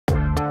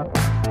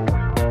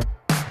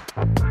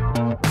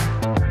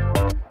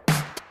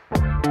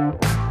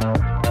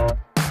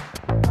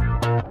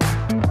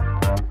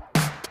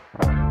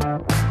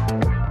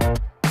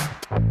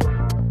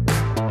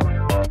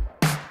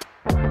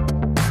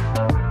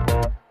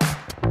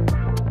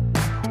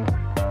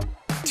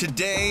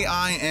Today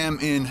I am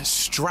in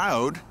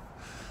Stroud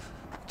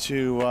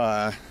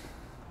to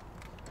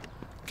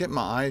get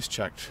my eyes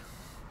checked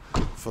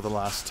for the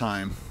last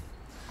time,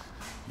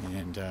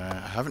 and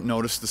I haven't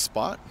noticed the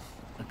spot.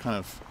 I kind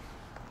of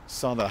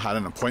saw that I had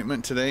an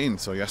appointment today,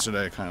 and so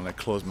yesterday I kind of like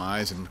closed my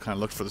eyes and kind of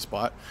looked for the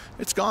spot.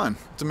 It's gone.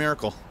 It's a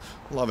miracle.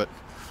 Love it.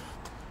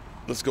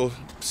 Let's go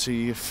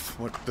see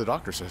what the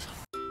doctor says.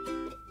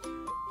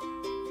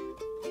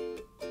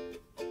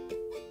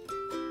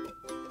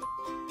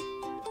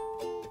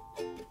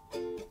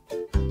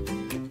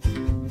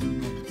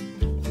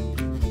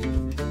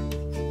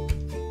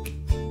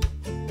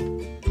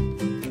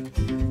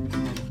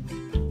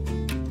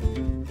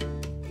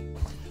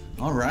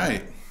 All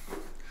right,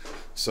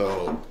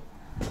 so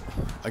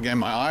again,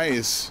 my eye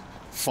is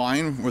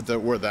fine with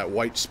where that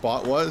white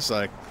spot was.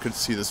 I could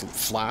see this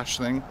flash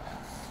thing,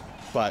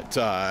 but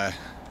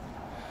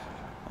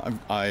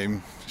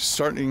I'm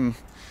starting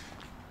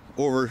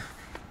over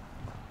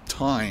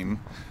time.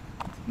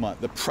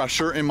 The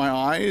pressure in my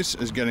eyes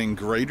is getting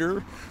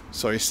greater,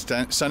 so he's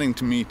sending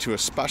me to a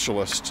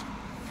specialist,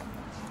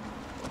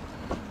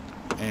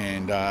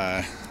 and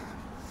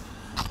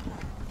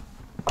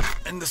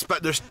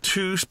there's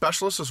two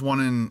specialists. There's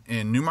one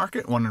in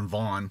Newmarket, one in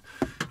Vaughan.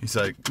 He's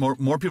like,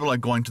 more people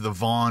like going to the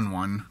Vaughan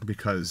one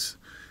because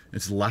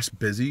it's less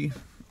busy.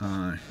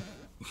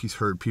 He's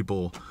heard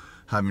people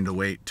having to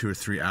wait 2 or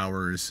 3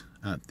 hours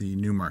at the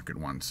Newmarket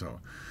one. So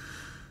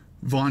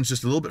Vaughan's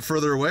just a little bit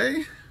further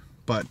away,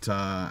 but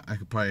I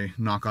could probably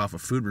knock off a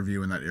food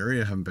review in that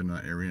area. I haven't been to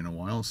that area in a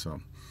while. So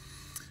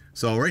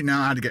right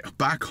now I had to get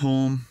back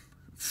home,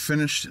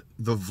 finish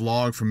the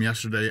vlog from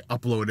yesterday,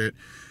 upload it,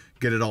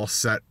 get it all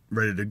set,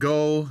 ready to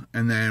go,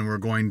 and then we're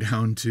going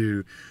down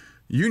to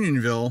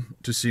Unionville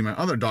to see my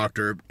other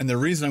doctor. And the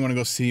reason I'm going to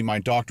go see my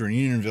doctor in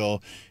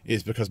Unionville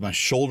is because my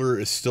shoulder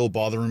is still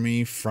bothering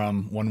me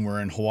from when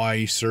we're in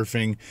Hawaii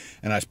surfing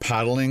and I was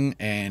paddling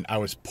and I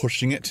was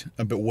pushing it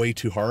a bit way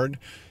too hard,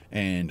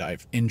 and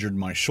I've injured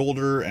my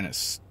shoulder, and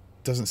it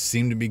doesn't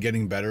seem to be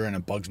getting better, and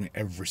it bugs me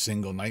every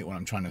single night when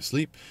I'm trying to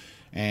sleep.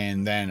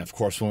 And then of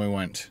course when we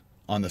went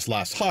on this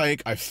last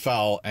hike, I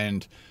fell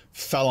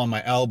on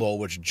my elbow,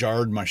 which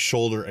jarred my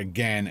shoulder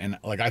again, and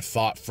like I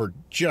thought for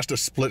just a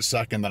split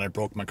second that I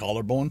broke my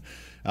collarbone,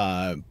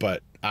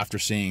 but after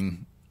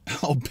seeing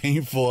how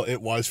painful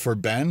it was for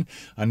Ben,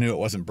 I knew it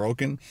wasn't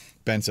broken.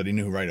 Ben said he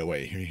knew right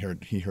away.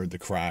 He heard the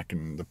crack,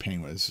 and the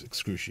pain was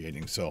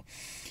excruciating. So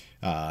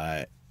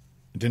it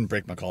didn't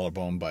break my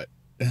collarbone, but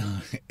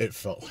it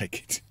felt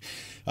like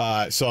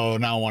it. So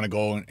now I want to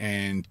go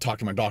and talk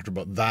to my doctor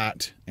about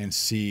that and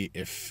see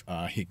if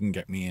he can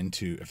get me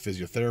into a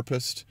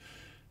physiotherapist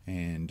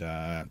and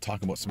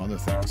talk about some other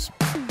things.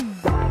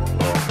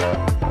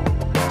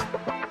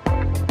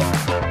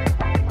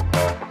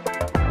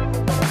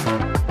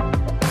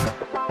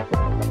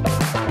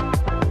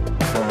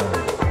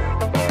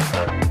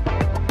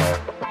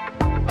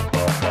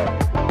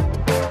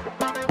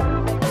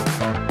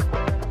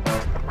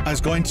 I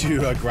was going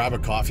to grab a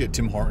coffee at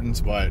Tim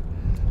Hortons, but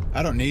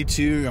I don't need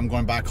to. I'm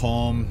going back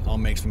home. I'll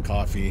make some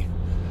coffee,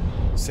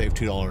 save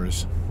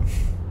 $2.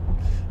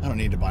 I don't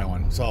need to buy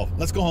one. So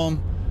let's go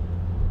home,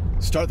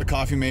 start the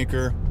coffee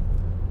maker,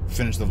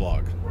 finish the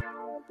vlog.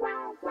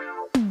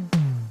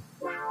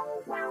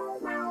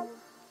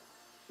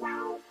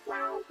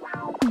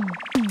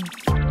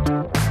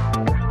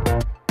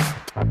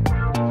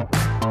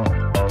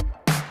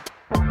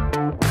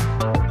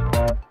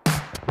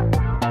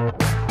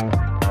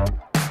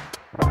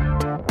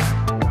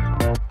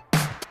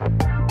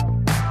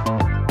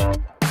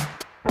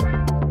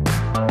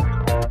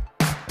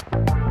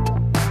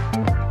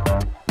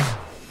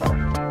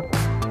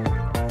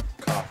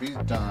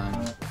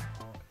 Done.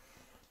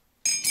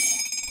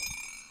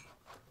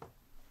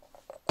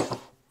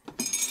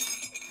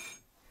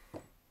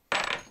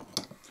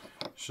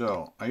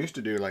 So I used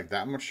to do like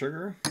that much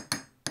sugar.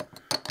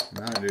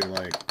 Now I do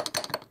like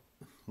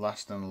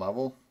less than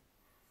level.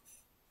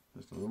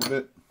 Just a little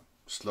bit.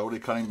 Slowly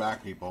cutting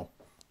back, people.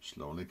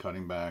 Slowly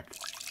cutting back.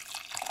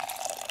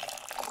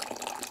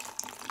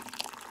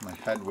 My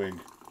Hedwig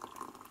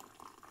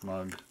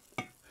mug.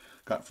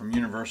 Got from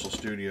Universal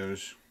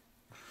Studios.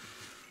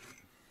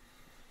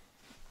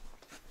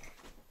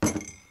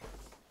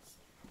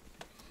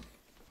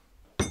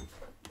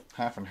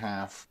 Half and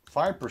half.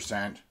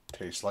 5%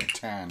 tastes like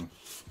 10.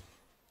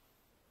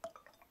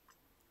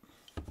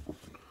 A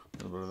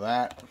little bit of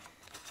that.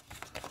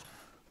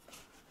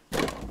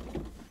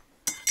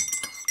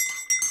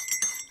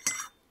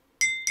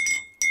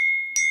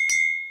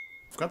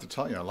 Forgot to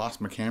tell you, I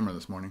lost my camera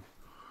this morning.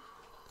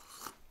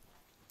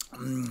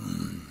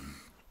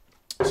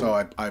 So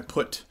I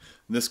put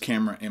this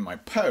camera in my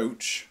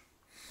pouch,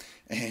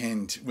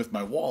 and with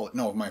my wallet,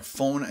 no, my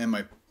phone and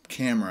my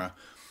camera,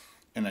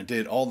 and I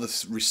did all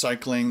this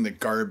recycling, the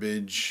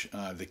garbage,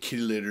 the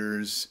kitty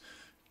litters,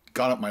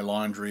 got up my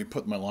laundry,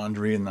 put my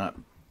laundry in that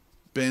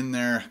bin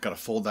there, got to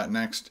fold that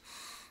next.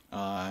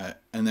 And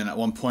then at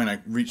one point I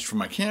reached for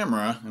my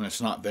camera and it's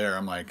not there.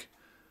 I'm like,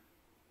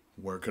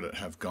 where could it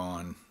have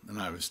gone? And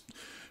I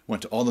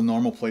went to all the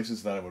normal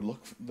places that I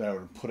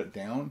would put it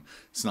down.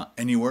 It's not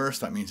anywhere,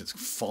 so that means it's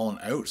fallen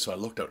out. So I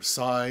looked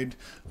outside,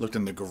 looked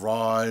in the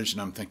garage,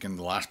 and I'm thinking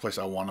the last place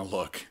I want to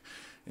look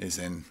is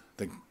in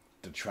the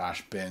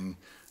trash bin,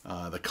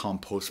 the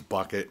compost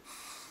bucket.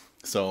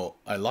 So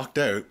I lucked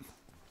out,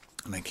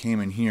 and I came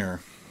in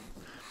here.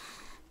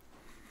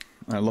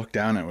 I looked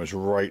down, and it was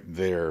right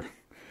there.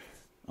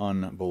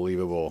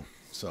 Unbelievable.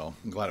 So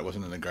I'm glad it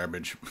wasn't in the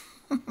garbage.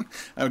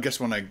 I guess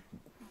when I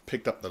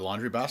picked up the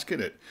laundry basket,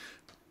 it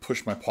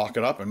pushed my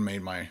pocket up and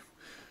made my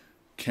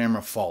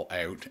camera fall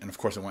out. And of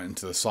course it went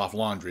into the soft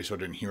laundry, so I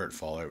didn't hear it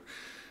fall out.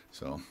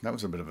 So that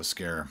was a bit of a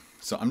scare.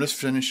 So I'm just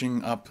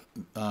finishing up,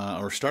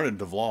 or started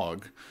the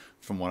vlog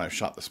from what I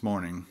shot this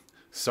morning.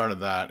 Started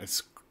that.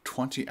 It's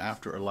 20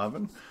 after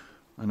 11.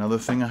 Another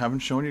thing I haven't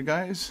shown you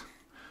guys.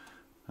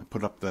 I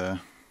put up the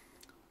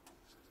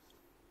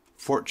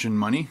fortune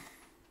money.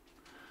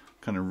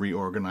 Kind of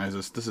reorganize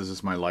this. This is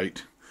just my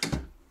light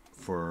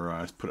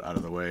for put it out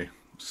of the way,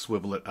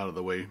 swivel it out of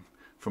the way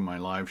from my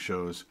live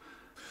shows.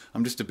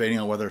 I'm just debating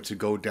on whether to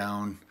go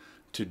down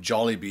to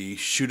Jollibee,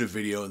 shoot a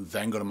video, and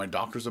then go to my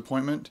doctor's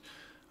appointment,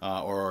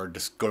 or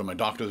just go to my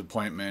doctor's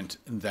appointment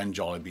and then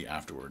Jollibee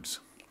afterwards.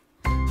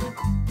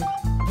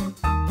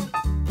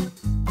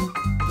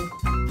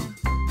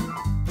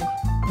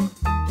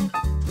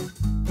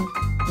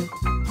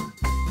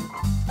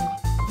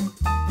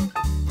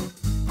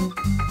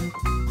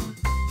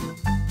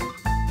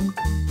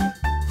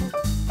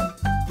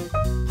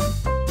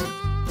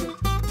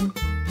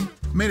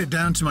 Made it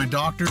down to my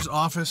doctor's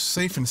office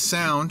safe and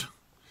sound,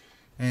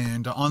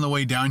 and on the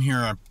way down here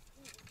I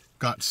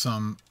got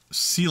some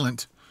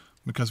sealant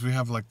because we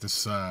have like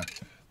this little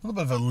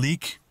bit of a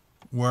leak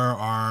where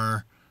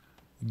our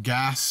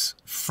gas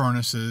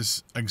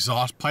furnace's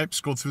exhaust pipes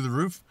go through the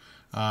roof.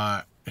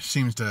 It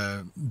seems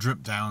to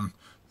drip down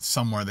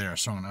somewhere there,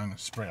 so I'm going to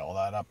spray all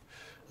that up.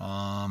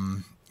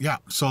 Yeah,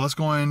 so let's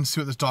go and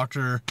see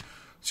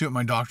what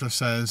my doctor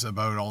says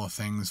about all the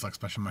things, like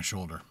especially my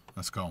shoulder.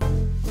 Let's go.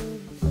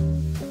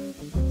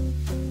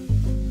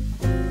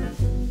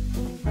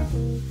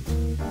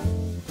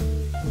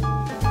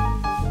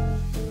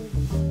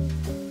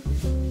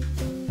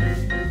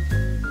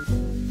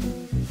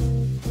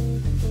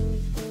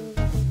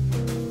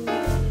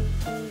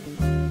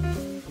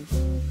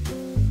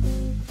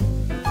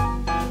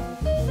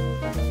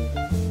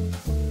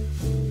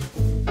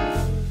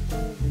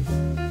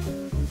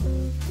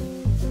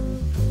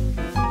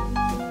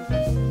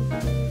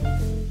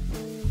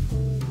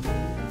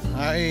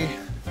 I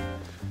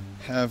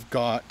have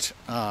got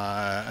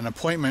an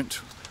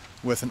appointment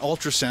with an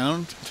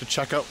ultrasound to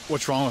check out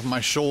what's wrong with my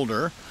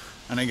shoulder.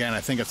 And again,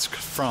 I think it's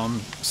from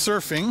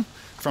surfing,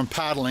 from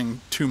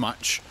paddling too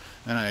much.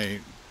 And I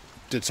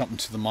did something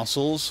to the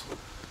muscles.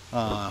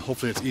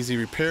 Hopefully it's easy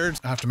repaired.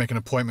 I have to make an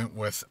appointment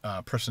with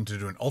a person to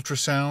do an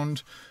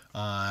ultrasound.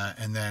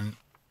 And then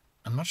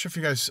I'm not sure if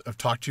you guys have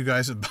talked to you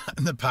guys about,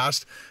 in the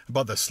past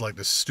about this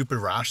stupid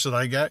rash that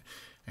I get.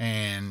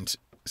 And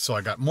so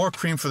I got more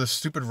cream for the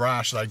stupid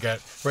rash that I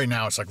get. Right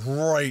now it's like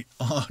right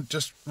on,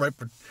 just right,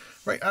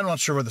 I'm not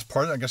sure what this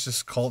part is. I guess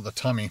just call it the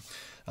tummy.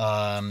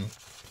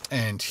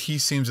 And he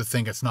seems to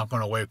think it's not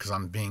going away because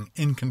I'm being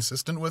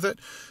inconsistent with it,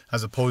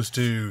 as opposed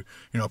to,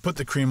 you know, put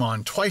the cream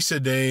on twice a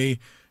day,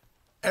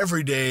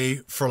 every day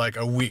for like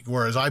a week.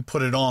 Whereas I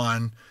put it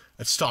on,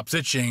 it stops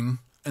itching,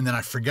 and then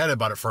I forget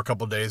about it for a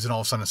couple of days, and all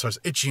of a sudden it starts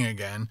itching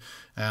again.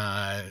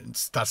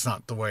 That's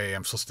not the way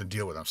I'm supposed to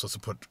deal with it. I'm supposed to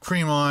put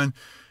cream on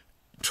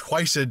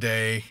twice a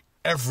day,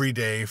 every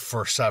day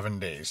for 7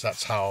 days.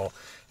 That's how,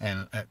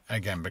 and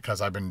again, because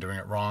I've been doing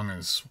it wrong,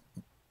 is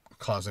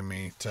causing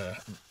me to,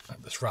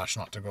 this rash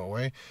not to go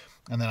away.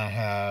 And then I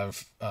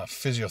have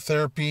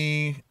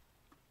physiotherapy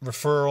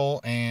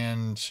referral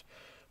and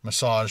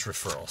massage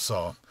referral.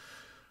 So,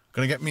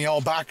 gonna get me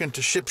all back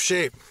into ship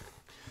shape.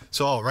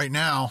 So right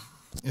now,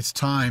 it's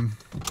time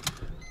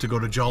to go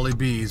to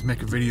Jollibee's,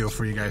 make a video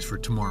for you guys for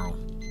tomorrow.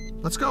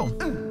 Let's go.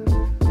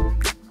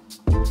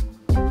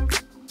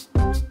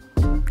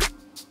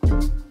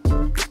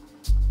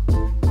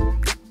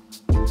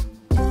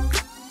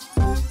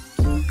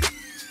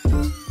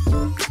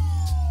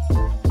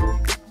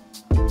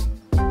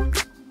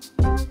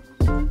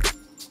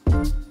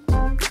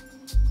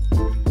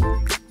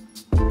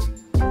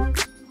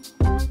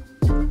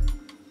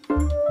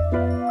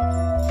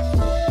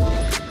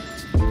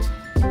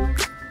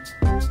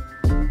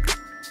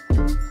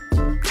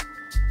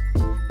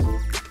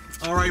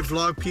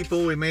 Vlog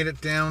people, we made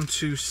it down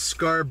to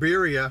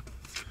Scarberia,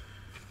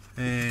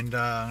 and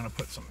I'm gonna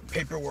put some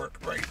paperwork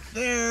right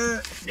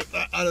there, get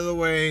that out of the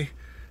way,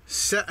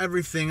 set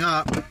everything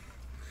up,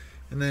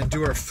 and then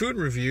do our food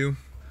review.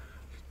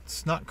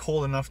 It's not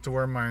cold enough to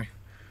wear my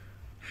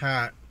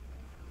hat,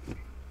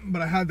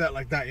 but I had that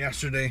like that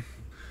yesterday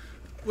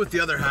with the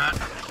other hat.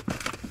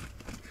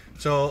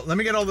 So let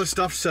me get all this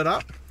stuff set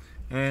up,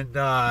 and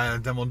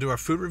then we'll do our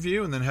food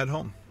review and then head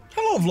home.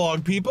 Hello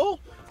vlog people,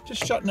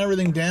 just shutting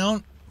everything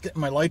down, getting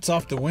my lights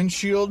off the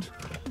windshield.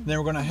 Then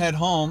we're gonna head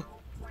home.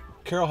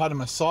 Carol had a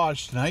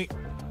massage tonight.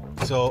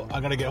 So I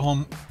gotta get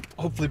home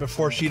hopefully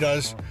before she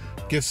does.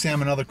 Give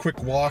Sam another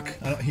quick walk.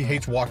 He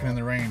hates walking in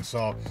the rain,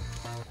 so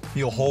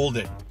he'll hold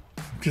it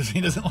because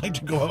he doesn't like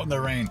to go out in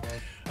the rain.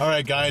 All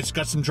right, guys,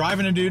 got some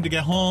driving to do to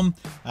get home.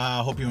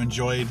 Hope you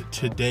enjoyed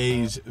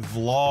today's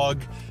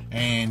vlog,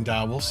 and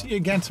we'll see you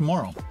again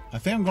tomorrow. I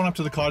think I'm going up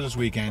to the cottage this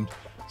weekend,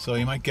 so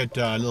you might get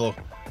a little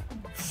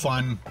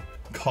fun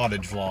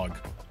cottage vlog.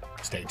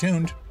 Stay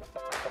tuned.